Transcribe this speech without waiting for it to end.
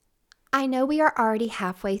I know we are already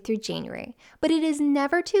halfway through January, but it is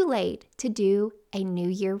never too late to do a New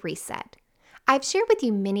Year reset. I've shared with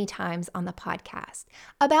you many times on the podcast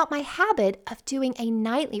about my habit of doing a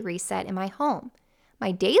nightly reset in my home.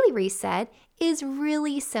 My daily reset is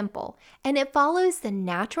really simple, and it follows the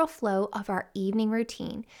natural flow of our evening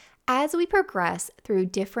routine as we progress through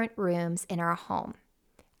different rooms in our home.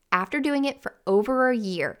 After doing it for over a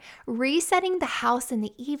year, resetting the house in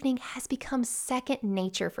the evening has become second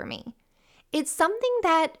nature for me. It's something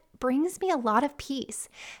that brings me a lot of peace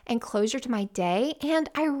and closure to my day, and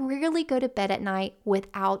I rarely go to bed at night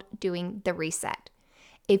without doing the reset.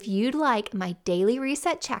 If you'd like my daily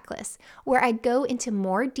reset checklist, where I go into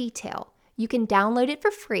more detail, you can download it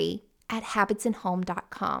for free at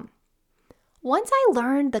habitsinhome.com. Once I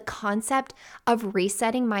learned the concept of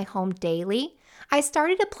resetting my home daily, I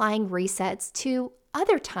started applying resets to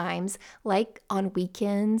other times, like on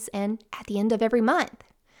weekends and at the end of every month.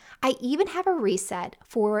 I even have a reset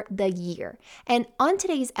for the year. And on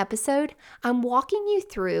today's episode, I'm walking you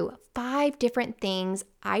through 5 different things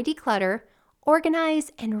I declutter,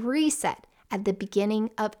 organize, and reset at the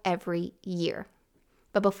beginning of every year.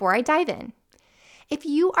 But before I dive in, if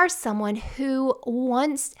you are someone who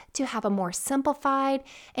wants to have a more simplified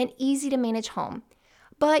and easy to manage home,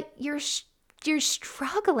 but you're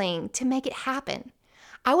struggling to make it happen,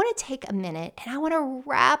 I want to take a minute and I want to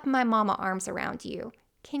wrap my mama arms around you.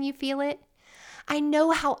 Can you feel it? I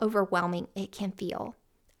know how overwhelming it can feel.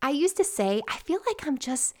 I used to say, I feel like I'm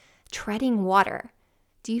just treading water.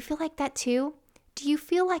 Do you feel like that too? Do you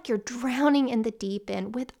feel like you're drowning in the deep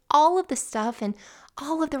end with all of the stuff and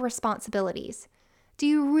all of the responsibilities? Do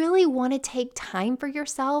you really want to take time for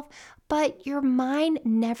yourself, but your mind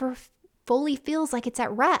never fully feels like it's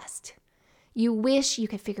at rest? You wish you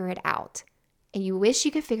could figure it out. And you wish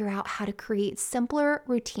you could figure out how to create simpler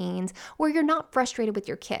routines where you're not frustrated with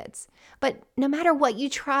your kids. But no matter what you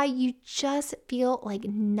try, you just feel like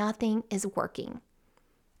nothing is working.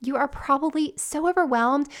 You are probably so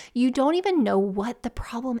overwhelmed, you don't even know what the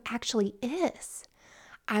problem actually is.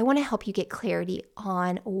 I want to help you get clarity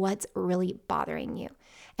on what's really bothering you.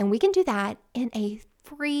 And we can do that in a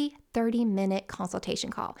free 30-minute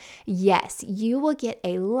consultation call. Yes, you will get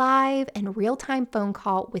a live and real-time phone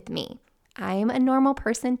call with me. I am a normal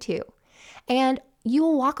person too. And you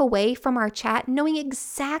will walk away from our chat knowing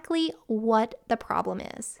exactly what the problem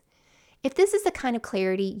is. If this is the kind of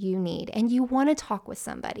clarity you need and you want to talk with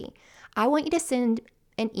somebody, I want you to send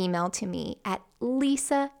an email to me at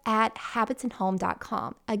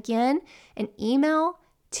lisa@habitsinhome.com. Again, an email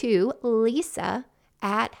to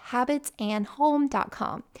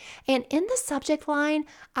lisa@habitsandhome.com. And in the subject line,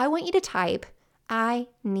 I want you to type, I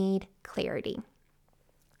need clarity.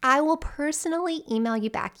 I will personally email you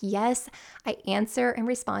back. Yes, I answer and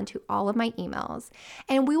respond to all of my emails.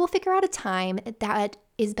 And we will figure out a time that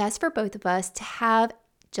is best for both of us to have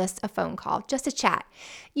just a phone call, just a chat.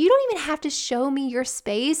 You don't even have to show me your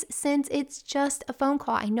space since it's just a phone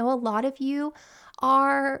call. I know a lot of you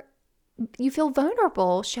feel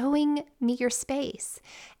vulnerable showing me your space.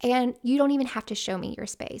 And you don't even have to show me your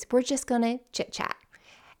space. We're just going to chit chat.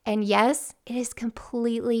 And yes, it is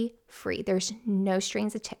completely free. There's no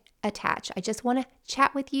strings attached. I just want to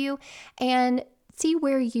chat with you and see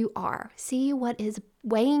where you are, see what is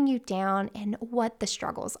weighing you down and what the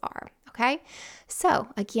struggles are, okay? So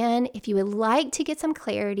again, if you would like to get some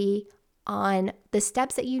clarity on the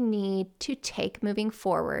steps that you need to take moving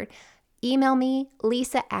forward, email me,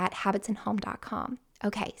 lisa@habitsandhome.com.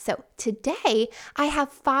 Okay, so today I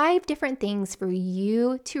have 5 different things for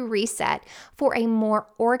you to reset for a more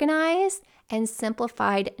organized and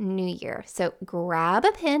simplified new year. So grab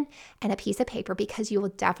a pen and a piece of paper because you will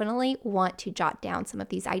definitely want to jot down some of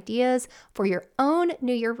these ideas for your own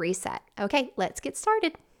new year reset. Okay, let's get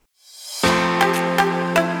started.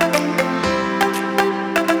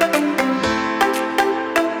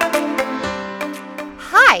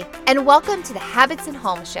 Hi, and welcome to the Habits and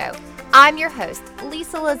Home Show. I'm your host,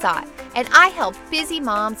 Lisa Lazat, and I help busy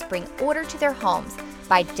moms bring order to their homes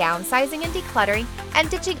by downsizing and decluttering and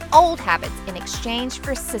ditching old habits in exchange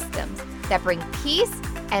for systems that bring peace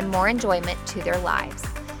and more enjoyment to their lives.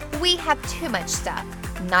 We have too much stuff,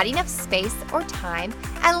 not enough space or time,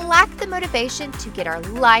 and lack the motivation to get our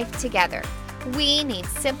life together. We need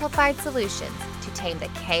simplified solutions to tame the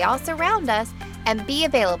chaos around us and be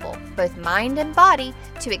available, both mind and body,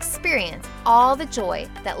 to experience all the joy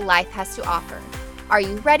that life has to offer. Are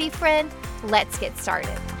you ready, friend? Let's get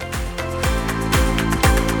started.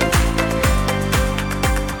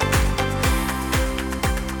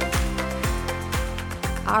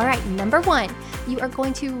 All right, number 1, you are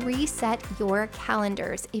going to reset your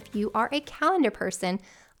calendars. If you are a calendar person,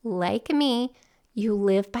 like me, you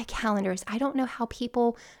live by calendars. I don't know how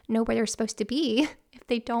people know where they're supposed to be if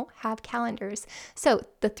they don't have calendars. So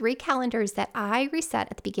the 3 calendars that I reset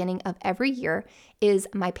at the beginning of every year is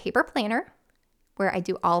my paper planner, where I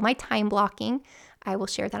do all my time blocking. I will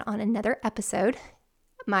share that on another episode.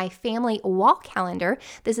 My family wall calendar.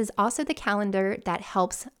 This is also the calendar that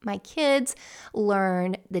helps my kids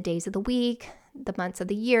learn the days of the week, the months of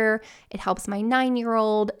the year. It helps my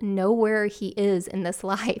 9-year-old know where he is in this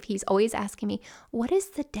life. He's always asking me, what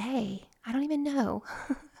is the day? I don't even know.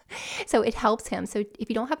 So it helps him. So if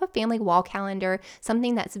you don't have a family wall calendar,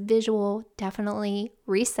 something that's visual, definitely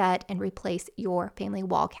reset and replace your family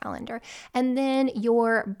wall calendar. And then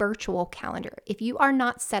your virtual calendar. If you are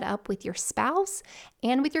not set up with your spouse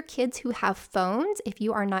and with your kids who have phones, if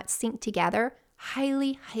you are not synced together,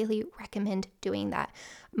 highly, highly recommend doing that.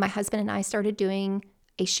 My husband and I started doing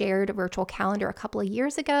a shared virtual calendar a couple of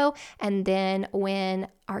years ago. And then when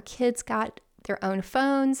our kids got their own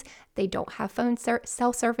phones, they don't have phone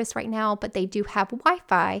cell service right now, but they do have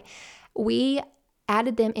Wi-Fi. We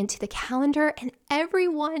added them into the calendar and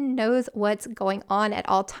everyone knows what's going on at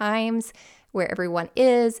all times, where everyone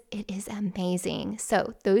is. It is amazing.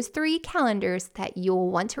 So those 3 calendars that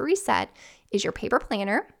you'll want to reset is your paper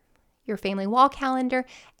planner, your family wall calendar,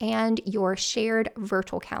 and your shared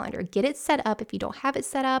virtual calendar. Get it set up if you don't have it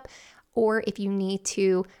set up, or if you need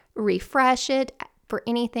to refresh it for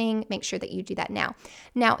anything, make sure that you do that now.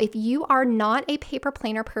 Now, if you are not a paper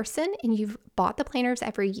planner person and you've bought the planners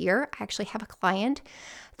every year, I actually have a client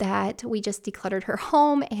that we just decluttered her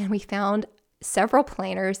home and we found several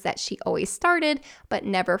planners that she always started but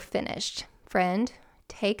never finished. Friend,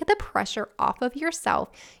 take the pressure off of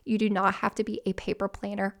yourself. You do not have to be a paper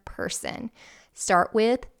planner person. Start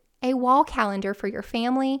with a wall calendar for your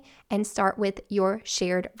family and start with your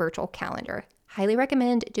shared virtual calendar. Highly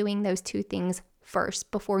recommend doing those 2 things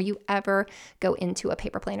first before you ever go into a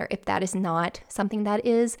paper planner, if that is not something that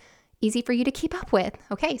is easy for you to keep up with.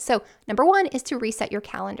 Okay, so number 1 is to reset your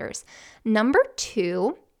calendars. Number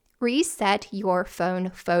 2, reset your phone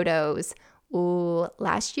photos. Ooh,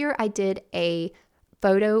 last year I did a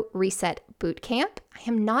photo reset boot camp. I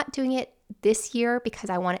am not doing it this year because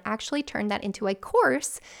I want to actually turn that into a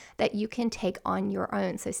course that you can take on your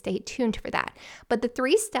own. So stay tuned for that. But the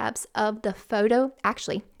 3 steps of the photo,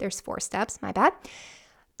 actually, there's 4 steps, my bad.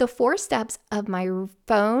 The 4 steps of my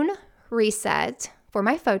phone reset for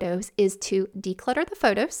my photos is to declutter the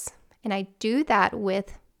photos. And I do that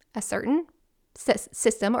with a certain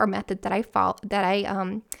system or method that I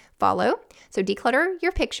follow. So declutter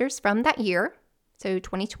your pictures from that year, so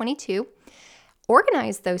 2022.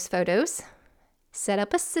 Organize those photos, set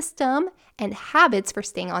up a system and habits for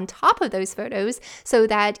staying on top of those photos so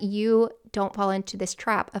that you don't fall into this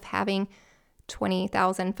trap of having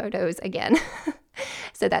 20,000 photos again.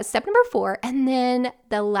 So that's step number 4. And then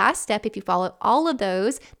the last step, if you follow all of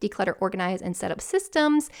those, declutter, organize, and set up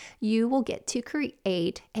systems, you will get to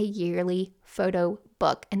create a yearly photo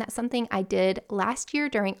book. And that's something I did last year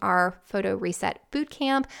during our photo reset boot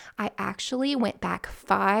camp. I actually went back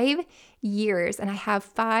 5 years and I have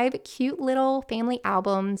 5 cute little family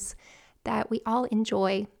albums that we all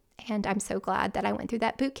enjoy. And I'm so glad that I went through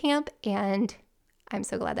that boot camp, and I'm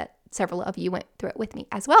so glad that several of you went through it with me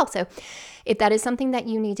as well. So if that is something that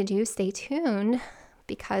you need to do, stay tuned,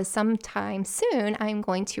 because sometime soon I'm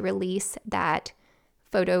going to release that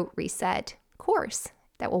photo reset course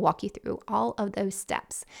that will walk you through all of those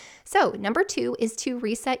steps. So number 2 is to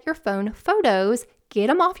reset your phone photos. Get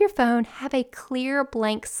them off your phone. Have a clear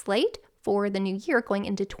blank slate for the new year going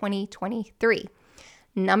into 2023.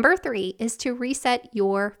 Number 3 is to reset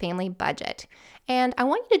your family budget. And I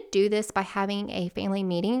want you to do this by having a family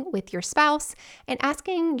meeting with your spouse and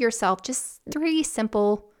asking yourself just 3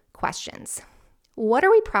 simple questions. What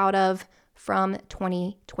are we proud of from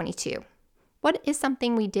 2022? What is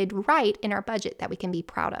something we did right in our budget that we can be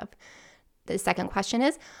proud of? The second question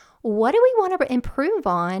is, what do we want to improve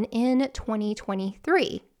on in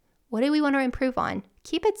 2023? What do we want to improve on?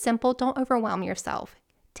 Keep it simple. Don't overwhelm yourself.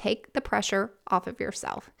 Take the pressure off of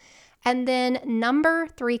yourself. And then number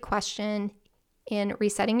 3 question in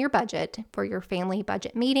resetting your budget for your family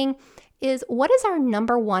budget meeting is, what is our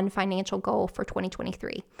number 1 financial goal for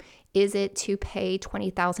 2023? Is it to pay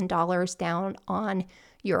 $20,000 down on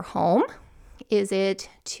your home? Is it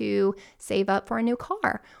to save up for a new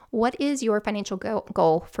car? What is your financial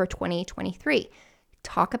goal for 2023?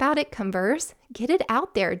 Talk about it, converse, get it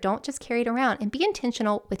out there. Don't just carry it around, and be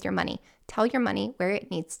intentional with your money. Tell your money where it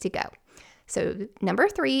needs to go. So number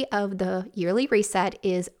 3 of the yearly reset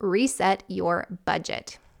is reset your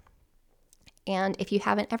budget. And if you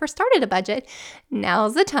haven't ever started a budget,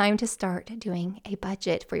 now's the time to start doing a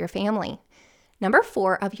budget for your family. Number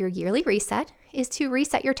 4 of your yearly reset is to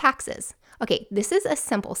reset your taxes. Okay, this is a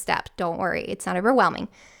simple step. Don't worry, it's not overwhelming.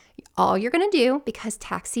 All you're going to do, because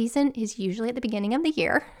tax season is usually at the beginning of the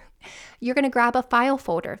year, you're going to grab a file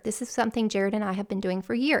folder. This is something Jared and I have been doing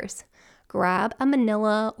for years. Grab a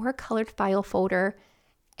manila or a colored file folder,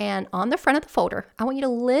 and on the front of the folder, I want you to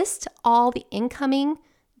list all the incoming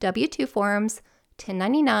W-2 forms,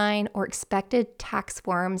 1099, or expected tax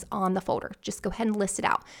forms on the folder. Just go ahead and list it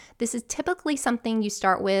out. This is typically something you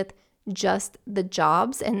start with just the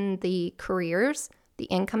jobs and the careers, the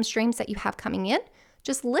income streams that you have coming in.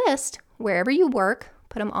 Just list wherever you work,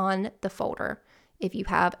 put them on the folder. If you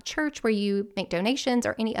have a church where you make donations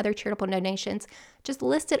or any other charitable donations, just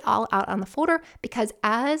list it all out on the folder, because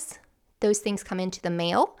as those things come into the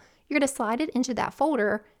mail, you're going to slide it into that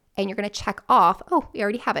folder and you're going to check off, oh, we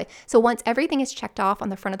already have it. So once everything is checked off on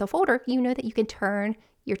the front of the folder, you know that you can turn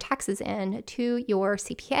your taxes in to your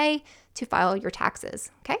CPA to file your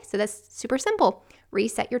taxes. Okay, so that's super simple.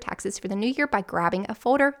 Reset your taxes for the new year by grabbing a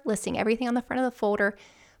folder, listing everything on the front of the folder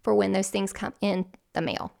for when those things come in the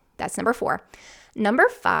mail. That's number 4. Number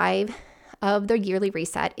 5 of the yearly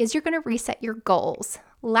reset is you're going to reset your goals.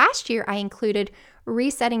 Last year, I included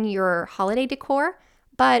resetting your holiday decor,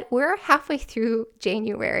 but we're halfway through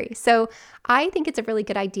January. So I think it's a really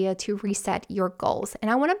good idea to reset your goals.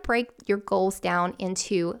 And I want to break your goals down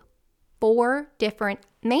into 3 different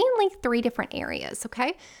areas,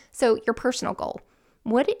 okay? So your personal goal.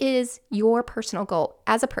 What is your personal goal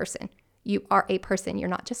as a person? You are a person. You're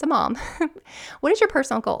not just a mom. What is your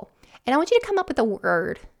personal goal? And I want you to come up with a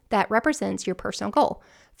word that represents your personal goal.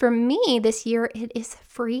 For me, this year, it is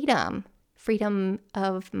freedom. Freedom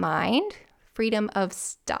of mind, freedom of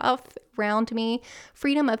stuff around me,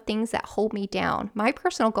 freedom of things that hold me down. My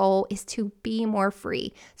personal goal is to be more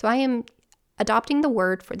free. So I am adopting the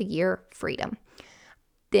word for the year, freedom.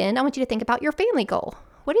 Then I want you to think about your family goal.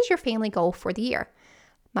 What is your family goal for the year?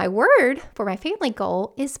 My word for my family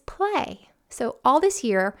goal is play. So all this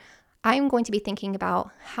year, I'm going to be thinking about,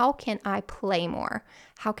 how can I play more?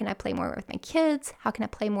 How can I play more with my kids? How can I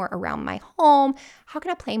play more around my home? How can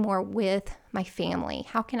I play more with my family?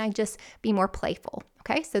 How can I just be more playful?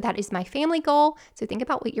 Okay, so that is my family goal. So think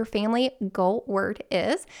about what your family goal word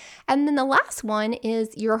is. And then the last one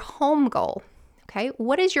is your home goal. Okay,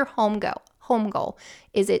 what is your home goal?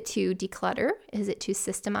 Is it to declutter? Is it to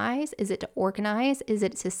systemize? Is it to organize? Is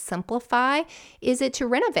it to simplify? Is it to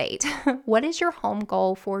renovate? What is your home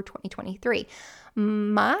goal for 2023?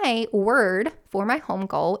 My word for my home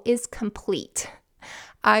goal is complete.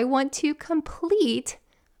 I want to complete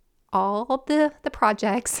all the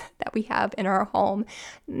projects that we have in our home,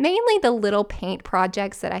 mainly the little paint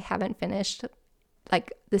projects that I haven't finished,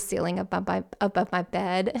 like the ceiling above my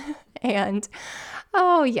bed. And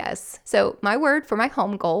oh yes, so my word for my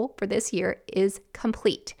home goal for this year is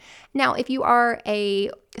complete. Now, if you are a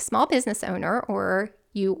small business owner, or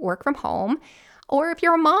you work from home, or if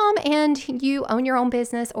you're a mom and you own your own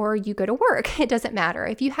business, or you go to work, it doesn't matter.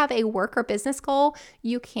 If you have a work or business goal,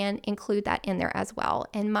 you can include that in there as well.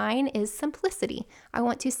 And mine is simplicity. I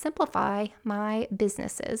want to simplify my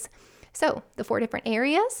businesses. So the 4 different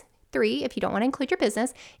areas, 3, if you don't want to include your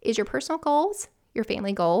business, is your personal goals, your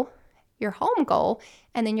family goal, your home goal,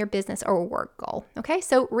 and then your business or work goal. Okay,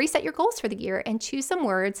 so reset your goals for the year and choose some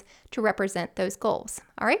words to represent those goals.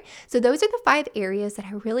 All right, so those are the 5 areas that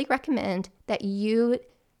I really recommend that you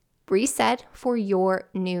reset for your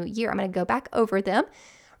new year. I'm going to go back over them.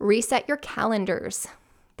 Reset your calendars.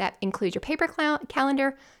 That includes your paper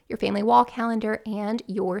calendar, your family wall calendar, and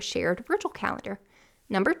your shared virtual calendar.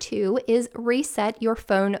 Number 2 is reset your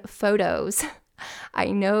phone photos.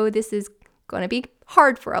 I know this is going to be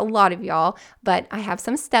hard for a lot of y'all, but I have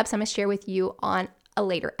some steps I'm going to share with you on a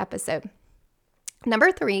later episode.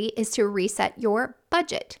 Number 3 is to reset your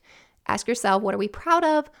budget. Ask yourself, what are we proud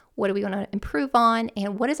of? What do we want to improve on?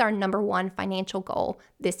 And what is our number 1 financial goal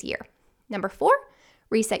this year? Number 4,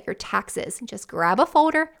 reset your taxes. Just grab a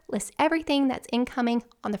folder, list everything that's incoming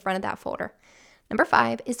on the front of that folder. Number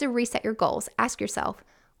 5 is to reset your goals. Ask yourself,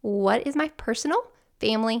 what is my personal,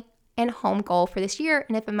 family, and home goal for this year?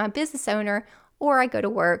 And if I'm a business owner or I go to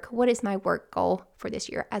work, what is my work goal for this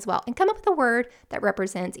year as well? And come up with a word that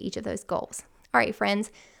represents each of those goals. All right,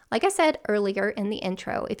 friends, like I said earlier in the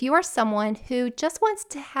intro, if you are someone who just wants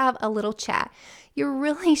to have a little chat, you're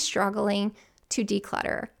really struggling to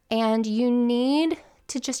declutter, and you need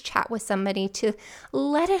to just chat with somebody to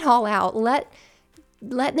let it all out, let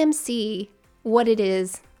them see what it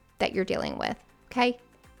is that you're dealing with, okay?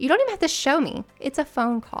 You don't even have to show me. It's a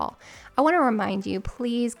phone call. I want to remind you,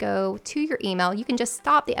 please go to your email. You can just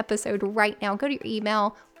stop the episode right now. Go to your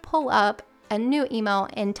email, pull up a new email,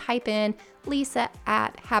 and type in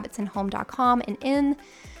lisa@habitsandhome.com. And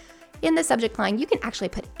in the subject line, you can actually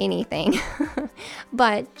put anything.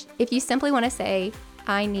 But if you simply want to say,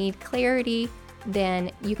 I need clarity, then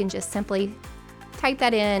you can just simply type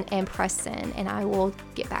that in and press send, and I will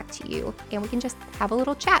get back to you and we can just have a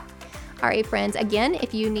little chat. All right, friends, again,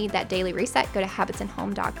 if you need that daily reset, go to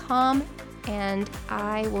habitsandhome.com and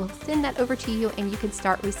I will send that over to you and you can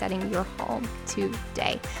start resetting your home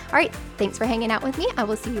today. All right, thanks for hanging out with me. I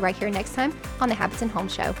will see you right here next time on the Habits and Home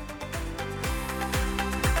Show.